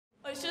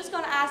I was just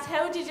going to ask,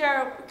 how did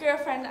your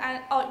girlfriend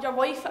and your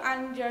wife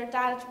and your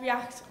dad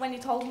react when you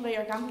told them about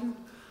your gambling?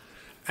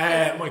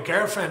 My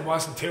girlfriend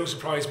wasn't too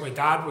surprised. My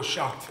dad was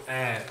shocked.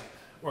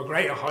 We're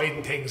great at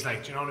hiding things,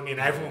 like, do you know what I mean?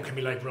 Everyone can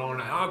be like,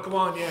 Rory, oh, go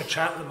on, yeah,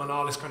 chat with them and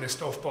all this kind of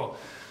stuff. But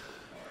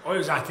I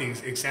was at the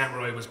extent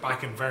where I was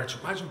backing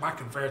virtual. Imagine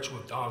backing virtual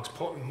dogs,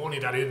 putting money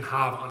that I didn't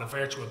have on a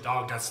virtual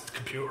dog that's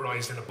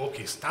computerised in a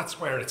bookies.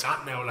 That's where it's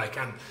at now. Like,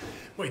 and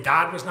my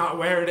dad was not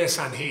aware of this,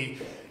 and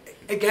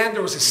again,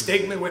 there was a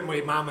stigma with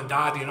my mum and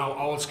dad, you know,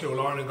 old school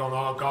Ireland, going,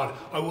 oh God,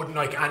 I wouldn't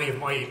like any of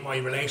my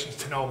relations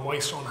to know my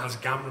son has a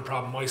gambling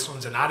problem, my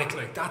son's an addict.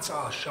 Like, that's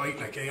all shite.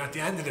 Like, at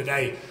the end of the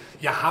day,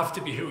 you have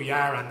to be who you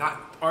are, and that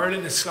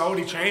Ireland is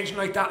slowly changing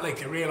like that. Like,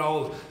 the real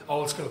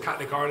old school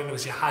Catholic Ireland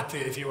was, you had to,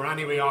 if you were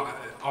anyway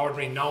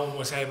ordinary, no one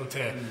was able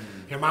to,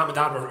 your mum and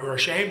dad were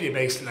ashamed of you,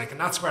 basically. Like, and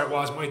that's where it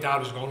was. My dad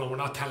was going, no, we're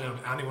not telling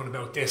anyone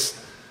about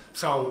this.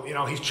 So, you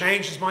know, he's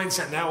changed his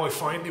mindset now. I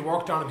finally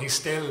worked on him. He's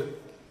still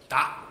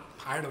that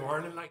part of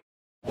Ireland, like.